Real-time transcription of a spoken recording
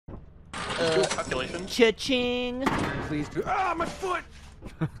Do a calculation. Cha-ching. Please do. Ah, my foot!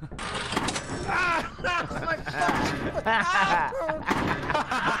 Ah, my foot!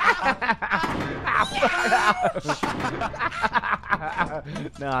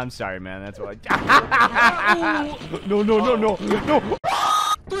 No, I'm sorry, man. That's why. No, no, no, no, no.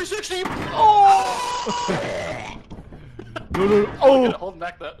 360. Oh! No, no, no. Oh! Holding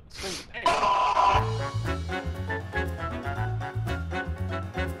back that swing.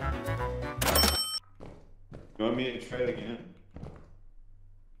 You want me to try it again?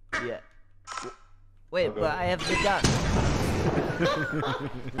 Yeah. Wait, Okay. but I have the gun.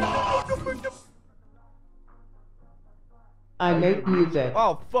 I make music.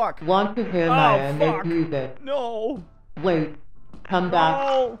 Oh, fuck. Want to hear my make music? No. Wait, come back.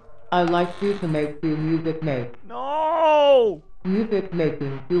 No. I like you to make you music make. No. Music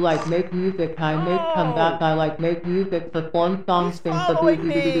making. You like make music, I make come No. back. I like make music, perform songs, He's sing the following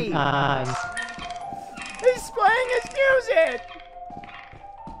booty me. time. He's playing his music.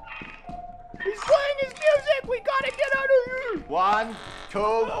 He's playing his music. We gotta get out of here. 1,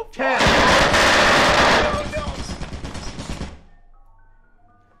 2, 10.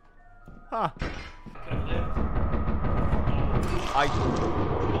 Huh.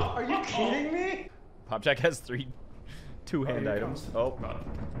 Are you kidding me? Popjack has two-hand here it items. comes. Oh.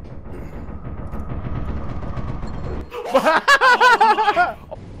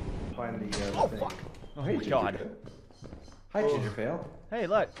 Find the Oh, thing. fuck. Oh, hey, my God. Hi, Gingerfail. Hey,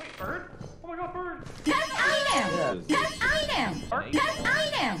 look. Wait, bird? Oh my god, bird. Gun item! Yeah. Gun item! Gun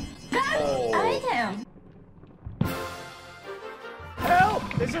item! Gun item! Help!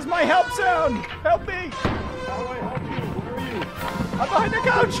 This is my help sound! Help me! How do I help you? Where are you? I'm behind the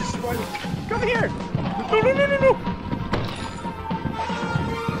couch! Come here! No, no, no, no, no!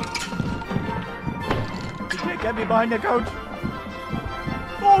 You can't get me behind the couch!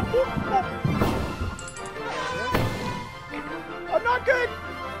 Oh, oh, oh. I'm not good!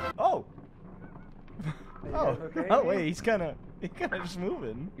 Oh! Oh, okay? oh wait, he's kinda just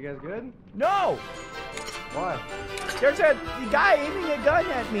moving. You guys good? No! Why? There's a guy aiming a gun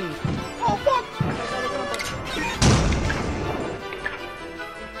at me! Oh, fuck!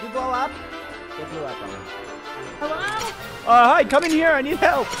 You blow up? It blew up on me. Hello? Hi, come in here, I need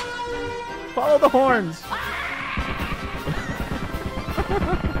help! Follow the horns!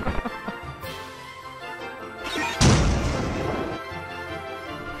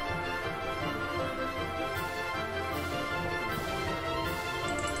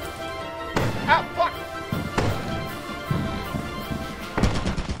 Ah, fuck!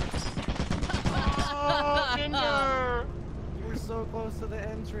 You were so close to the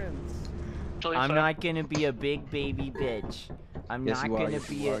entrance. I'm not gonna be a big baby bitch. I'm Yes, not you are, gonna yes,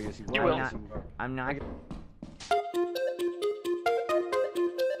 be you a. are, yes, you I'm are, not. yes, you are. I'm not.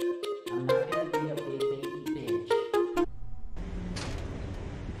 I'm not gonna be a big baby bitch.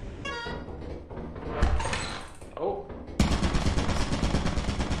 Oh.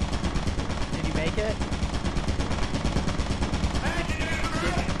 Did you make it?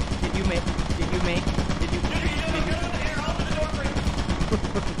 Did you make? Did you make? Did you?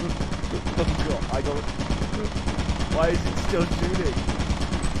 Oh god, I don't. Why is it still shooting?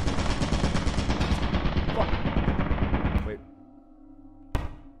 Fuck. Wait.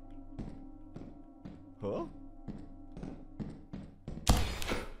 Huh?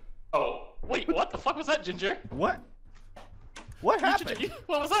 Oh. Wait, what the fuck was that, Ginger? What? What happened?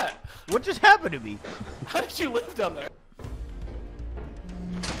 What was that? What just happened to me? How did you live down there?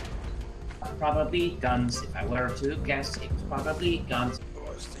 Probably guns. If I were to guess, it's probably guns.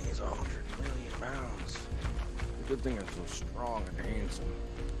 Oh, this thing is 100 million pounds. The good thing I'm so strong and handsome.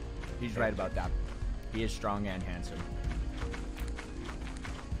 He's right about that. He is strong and handsome.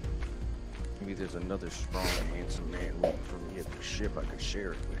 Maybe there's another strong and handsome man waiting for me at the ship I could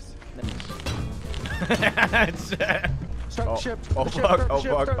share it with. Start the ship. Oh fuck, oh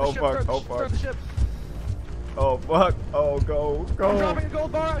fuck, oh fuck, oh fuck. Start the ship. Oh fuck, oh go, I'm go. dropping a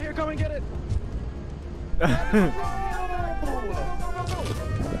gold bar out here. Come and get it.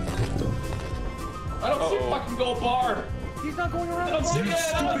 I don't see a fucking gold bar. He's not going around. I don't see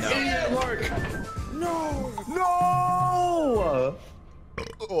it. I don't see it. No. No.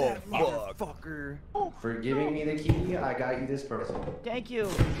 Oh That fucker. For giving me the key, I got you this person. Thank you.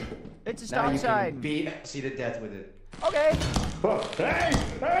 It's a Now stop you sign. can beat MC to death with it. Okay. Hey!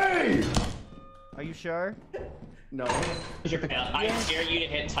 Hey! Are you sure? No. I dare you to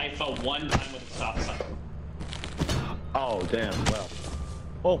hit Typho one time with a stop sign. Oh damn. Well.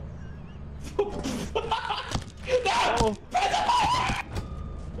 Oh. Oh.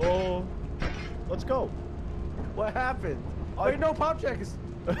 Oh. Let's go. What happened? Oh, wait, no, Popjack is.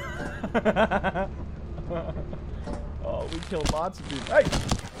 Oh, we killed lots of people. Hey!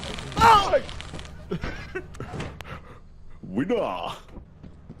 Oh! Winner!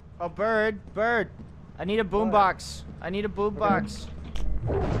 Oh, bird. I need a boombox. I need a boombox.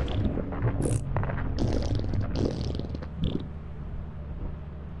 What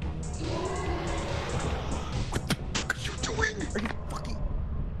are you doing? Are you fucking...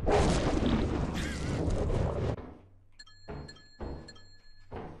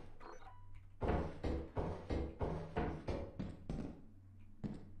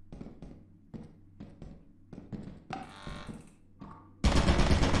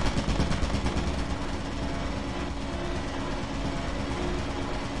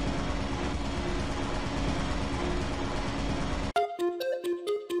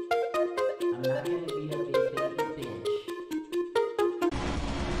 I'm not gonna beat up these baby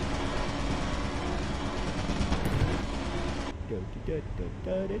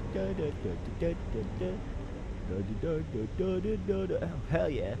bitch. Oh, hell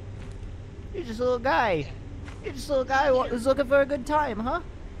yeah. You're just a little guy. You're just a little guy who's looking for a good time, huh?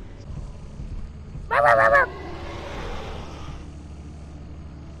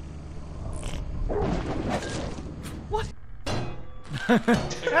 What?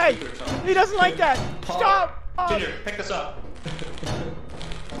 Hey! He doesn't like that! Stop! Ginger, pick this up.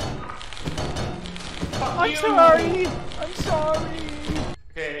 I'm sorry! I'm sorry!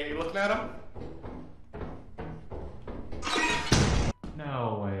 Okay, you looking at him?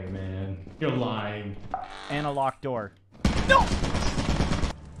 No way, man. You're lying. And a locked door. No!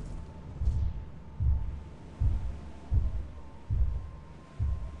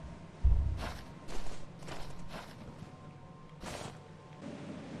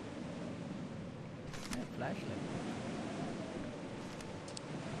 Flashlight.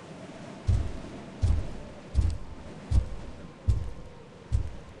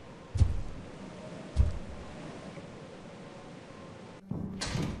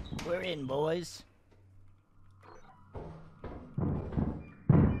 We're in, boys.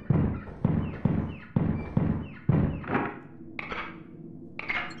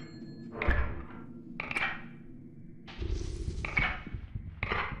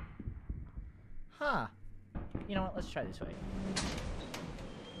 Huh. You know what? Let's try this way.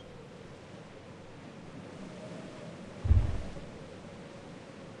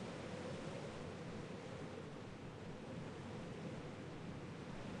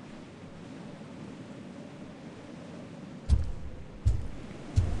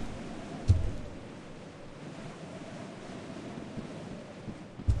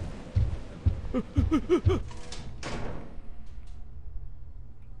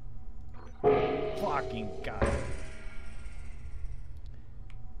 Fucking God.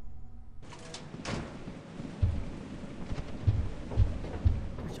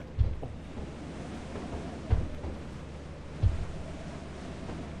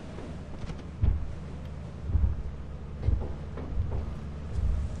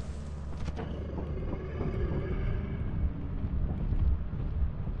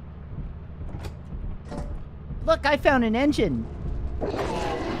 Look, I found an engine.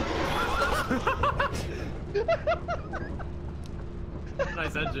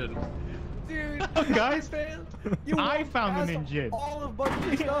 Nice engine. Dude, guys, man. I found an engine. All of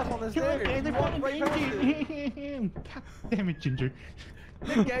Bunny's stuff on the stairs. Okay, they found an engine. God damn it, Ginger.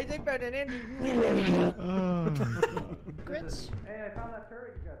 Hey guys, they found an engine. Grits. Hey, I found that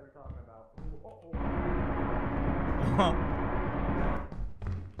turret you guys were talking about.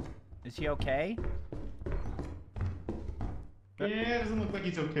 Is he okay? Yeah, it doesn't look like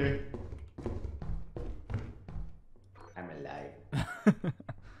he's okay. I'm alive.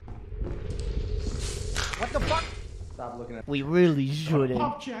 What the fuck? Stop looking at. We really shouldn't.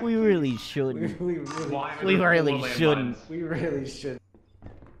 Object. We really shouldn't. We really. Why are We there really four shouldn't. landmines? We really should.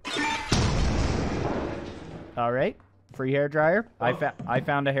 All right. Free hair dryer. I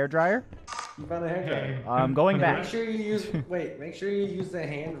found a hair dryer. You found a hair dryer. I'm going Make back. sure you use. Wait. Make sure you use the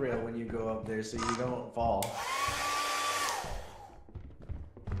handrail when you go up there so you don't fall.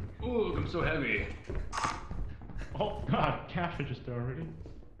 Ooh, I'm so heavy. Oh God, cash register already.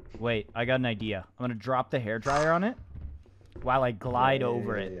 Wait, I got an idea. I'm gonna drop the hair dryer on it while I glide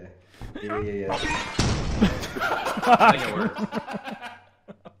over it. Yeah. I think it works.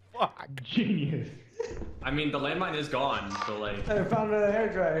 Fuck. Genius. I mean, the landmine is gone, so like. I found a hair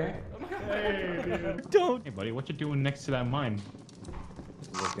dryer. Hey, dude. Don't. Hey, buddy, what you doing next to that mine?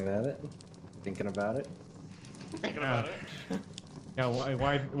 Looking at it, thinking about it. Thinking about it. Yeah,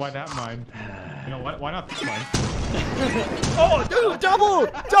 why that mine? You know, why not this mine? Oh, dude, double!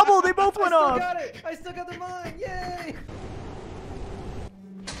 Double! They both went off! Got it! I still got the mine! Yay!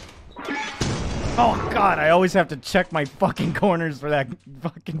 Oh god, I always have to check my fucking corners for that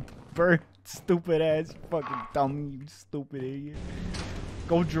fucking bird. Stupid ass fucking dummy, you stupid idiot.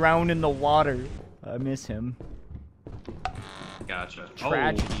 Go drown in the water. I miss him. Gotcha.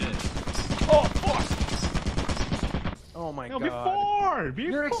 Tragedy. Oh, shit. Oh fuck! Oh my No, god. before!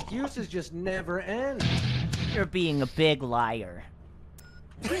 Your excuses just never end. You're being a big liar.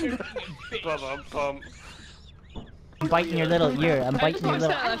 Bum. I'm biting your little ear. I'm biting your little.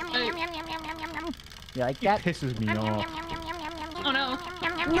 That. You like that? Pisses me off. Oh no.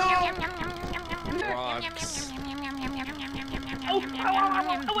 Rocks.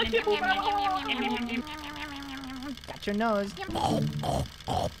 Got your nose.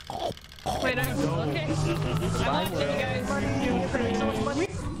 Wait, okay. I love you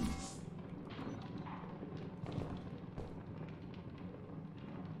guys.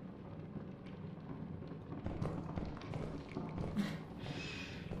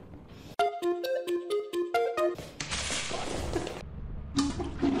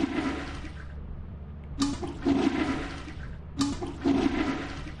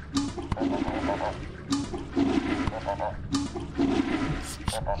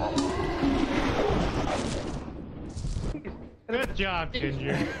 Good job,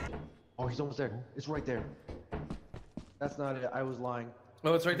 Ginger. Oh, he's almost there. It's right there. That's not it. I was lying.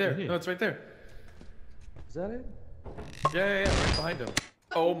 No, it's right there. No, it's right there. Is that it? Yeah, right behind him.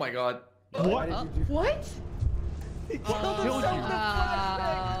 Oh my god. Why did you do What?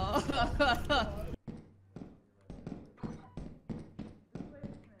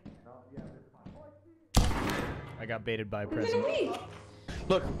 I got baited by a present.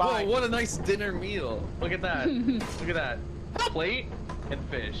 Look, whoa, what a nice dinner meal. Look at that. Look at that. Plate and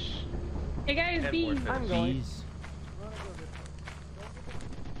fish. Hey guys, And B. more fish. Bees.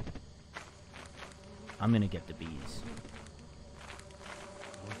 I'm gonna get the bees.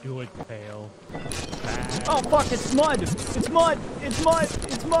 Do it, fail. Oh fuck! It's mud! It's mud! It's mud!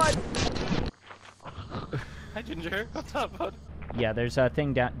 It's mud! Hi, Ginger. What's up, bud? Yeah, there's a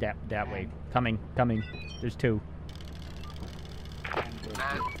thing that way. Coming. There's two.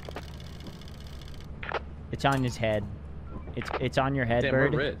 It's on his head. It's on your head, Damn,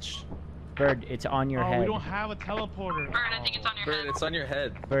 Bird. we're rich. Bird, it's on your Oh, head. we don't have a teleporter. Bird, I think it's on your Bird, head. it's on your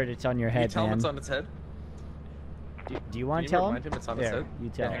head. Bird, it's on your Can you head, tell him man. it's on its head? Do you want Can to you tell him? remind him it's on his There, head? you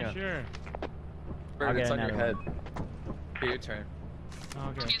tell Yeah, him. hang on. Sure. Bird, I'll get it's on your another head. one. Okay, your turn.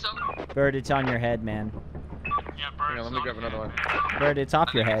 Okay. He's over. Bird, it's on your head, man. Yeah, Hang on, let me grab another one. Bird, it's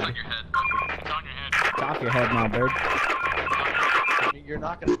off your head. It's on your head. It's on your head. It's off your head now, Bird. You're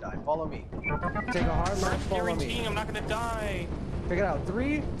not gonna die. Follow me. Take a hard left. Follow me. I'm not gonna die. Pick it out.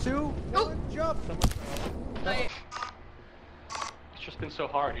 3, 2, 1, jump. Wait. It's just been so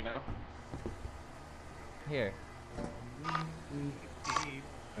hard, you know? Here.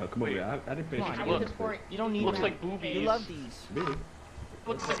 Oh, come over here. I didn't finish Come on, this get this for it. You don't need Looks that. like boobies. You love these. Really?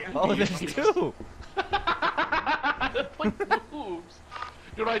 Looks like Oh, there's two. It's like boobs.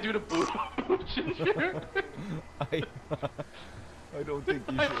 You know what I do to boobs, Ginger? I don't think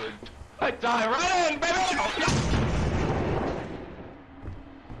you should. I die. Run in, baby!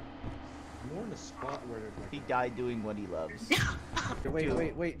 More in a spot where there's He died doing what he loves.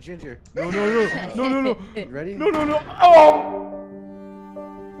 like. Wait, Ginger. No. You ready? No. Oh!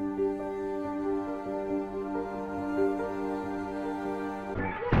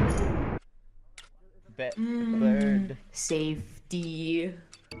 Bird Safety.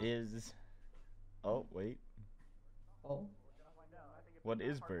 is. Oh wait. Oh. What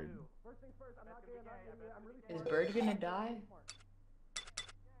is bird? Is Bird gonna die?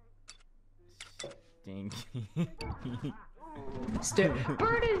 Stinky.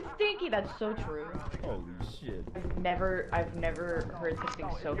 Bird is stinky. That's so true. Holy shit. I've never heard something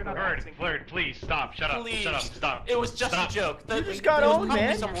so good. Bird, please stop. Shut up. Shut up. Stop. It was just a joke. You just got owned,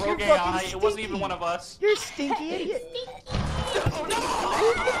 man. Some You're rogue fucking AI. It wasn't even stinky. one of us. You're a stinky idiot.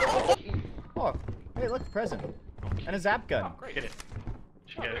 Oh, hey, look, present. And a zap gun. Great. Get it.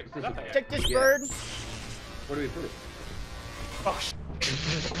 Should get it. Take this, bird. Where do we put it?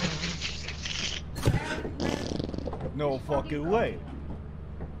 No fucking way.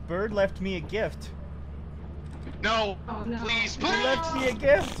 Bird left me a gift. No. Oh, no. Please. He left me a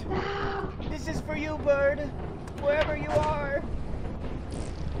gift. This is for you, Bird. Wherever you are.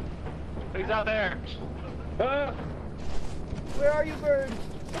 He's out there. Where are you, Bird?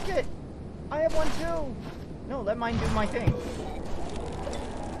 Look it. I have one too. No, let mine do my thing.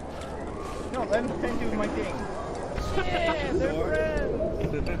 No, let mine do my thing. Yeah, they're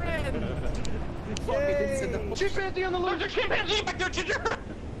friends. Yay. Chimpanzee on the loser. Chimpanzee back there, Ginger.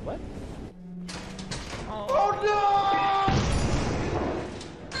 What? Oh no!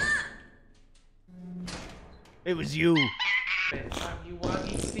 It was you. You want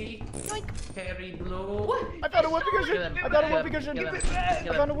to see? Terry Blue. I found a whoopee cushion. Kill him. I found a Kill whoopee him. cushion. Kill Give him. it back.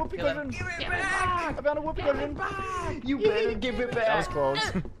 Kill I found a him. whoopee Kill him. cushion. Give it I found a whoopee cushion. You better give it back. That was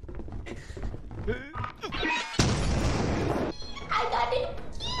close. I got it.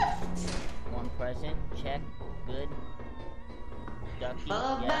 One present, check, good. Ducky,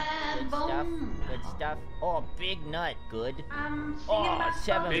 Bad yeah, good stuff, boom. good stuff. Oh, big nut, good. Singing Oh, that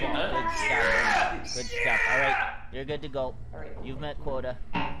 7 song. ball, good stuff. Good stuff. Alright, you're good to go. Alright. You've met quota.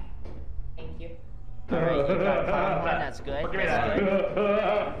 Thank you. Alright, you got a pound pen, that's good. That's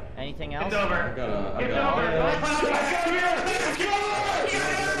good. Anything else? It's over. I got a. It's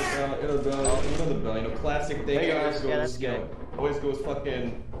You know the bell, you know, classic thing. Hey, Always guys. goes, Yeah, that's good. Always goes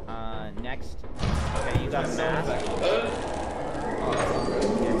fucking. Next. Okay, you got a mask. Oh, that's not good.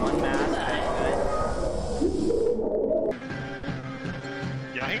 Okay, 1 mask, that's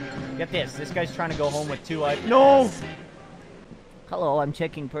Yank? Get this. This guy's trying to go home with 2 items. No! good. Hello, I'm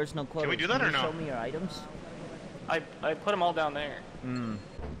checking personal quotas. we do that Can or you no? Show me your items. I put them all down there. Hmm.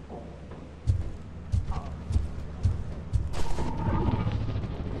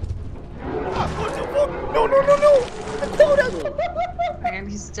 What the fuck? No, no, no, no! And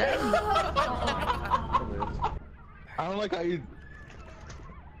he's dead. I don't like how you.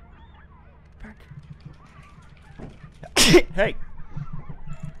 Hey!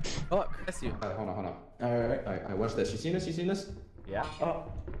 Fuck. Bless you. Hold on. Alright, watch this. You seen this? You seen this? Yeah. Oh,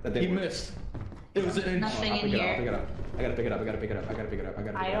 that He didn't work. missed. It was in. Nothing I'll in pick it up, here. I'll pick it up. I gotta pick it up, I gotta pick it up, I gotta pick it up, I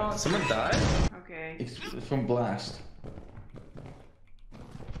gotta pick it up. Someone died? Okay. It's from blast.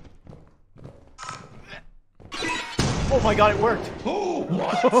 Oh my god, it worked! Oh,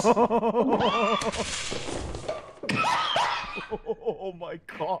 Oh my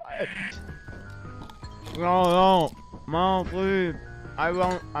god. No, please. I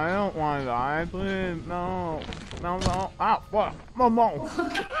don't want to die, please. No. Ah, what? No.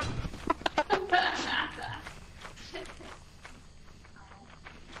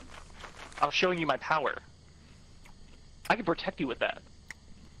 I was showing you my power. I can protect you with that.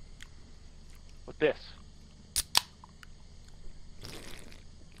 With this.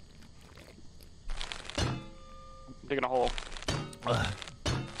 I'm digging a hole.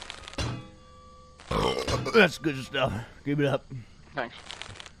 That's good stuff. Keep it up. Thanks.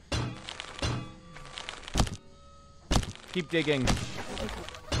 Keep digging.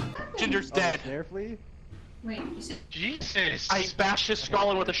 Ginger's dead. Snare flea? Wait, you said Jesus. I bashed his skull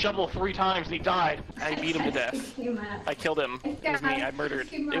in with a shovel 3 times and he died. I beat him to death. I killed him. It was me. I murdered.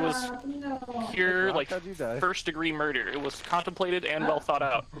 It was pure, like, How'd you die? 1st-degree murder. It was contemplated and well thought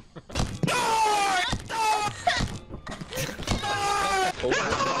out.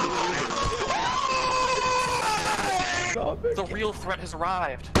 The real threat has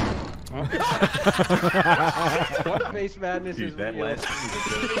arrived. What face madness is real? There's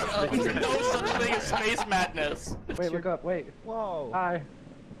no such thing as space madness. Wait, look up, wait. Whoa. Hi.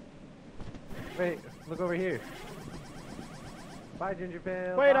 Wait, look over here. Bye, Ginger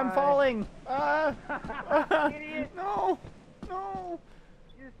Pale. Wait, I'm bye. falling. Idiot. No.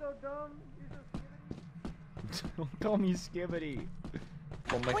 You're so dumb. Don't call me Skibbity.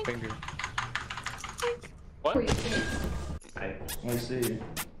 Oh my finger. What? I see.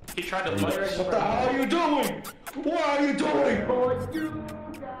 He tried to What the hell are you doing? What are you doing?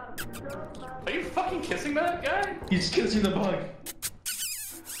 Are you fucking kissing that guy? He's kissing the bug.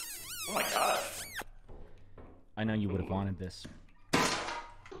 Oh my god. I know you would have wanted this.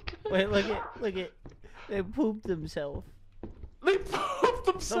 Wait, look it. They pooped themselves. They pooped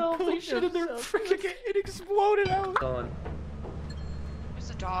themselves. They shit in their freaking. It exploded out. there's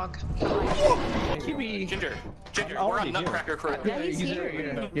a dog. Ginger, we're on Nutcracker Crew. Yeah, he's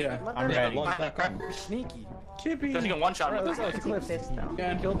here. Yeah. I'm ready. Sneaky. Doesn't even one-shot him. That's like a cliff.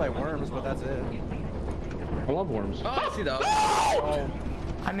 Yeah, killed by worms, but that's it. I love worms. Oh, I see that.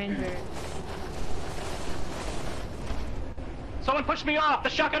 I'm injured. Someone pushed me off. The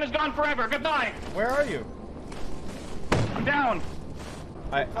shotgun is gone forever. Goodbye. Where are you? I'm down.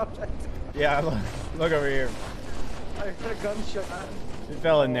 Yeah, look over here. I heard a gunshot. It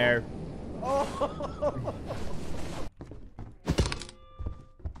fell in there.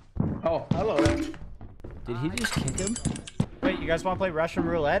 Oh, hello. Did he just kick him? Wait, you guys want to play Russian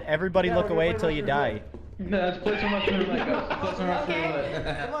roulette? Everybody Yeah, look we're away gonna play until you Russian die. No, let's play some Russian roulette, guys. Play some Russian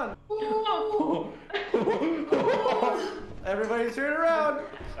roulette. Come on. Everybody turn around.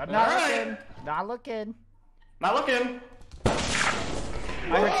 I'm not looking. Not looking. Not looking.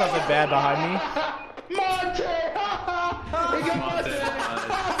 I heard something bad behind me.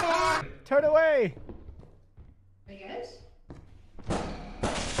 Turn away. Are you guys?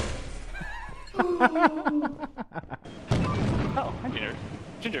 Oh, hi, Ginger.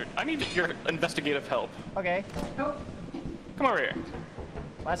 Ginger, I need your investigative help. Okay. Come over here.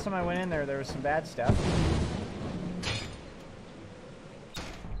 Last time I went in there, there was some bad stuff.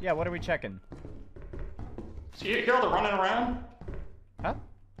 Yeah, what are we checking? So you hear all the running around? Huh?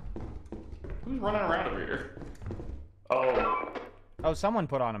 Who's running around over here? Oh. Oh, someone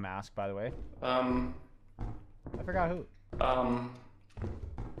put on a mask, by the way. I forgot who.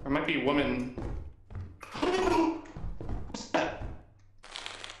 There might be a woman.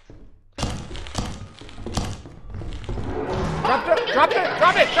 Drop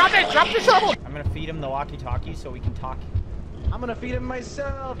the shovel! I'm gonna feed him the walkie-talkie so we can talk. I'm gonna feed him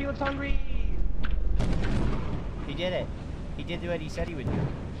myself. He looks hungry. He did it. He did what he said he would do.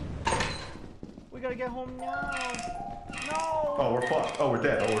 We gotta get home now. No! Oh, we're fucked. Oh, we're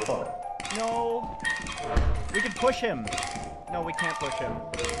dead. Oh, we're fucked. No! We can push him. No, we can't push him.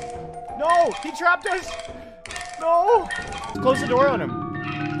 No! He trapped us! No! Close the door on him.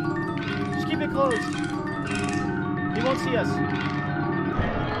 Just keep it closed. He won't see us.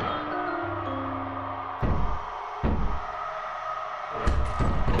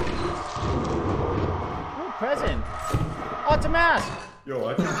 Ooh, present. Oh, it's a mask! Yo,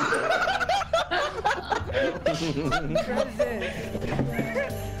 I think.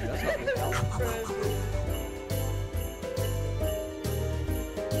 Present.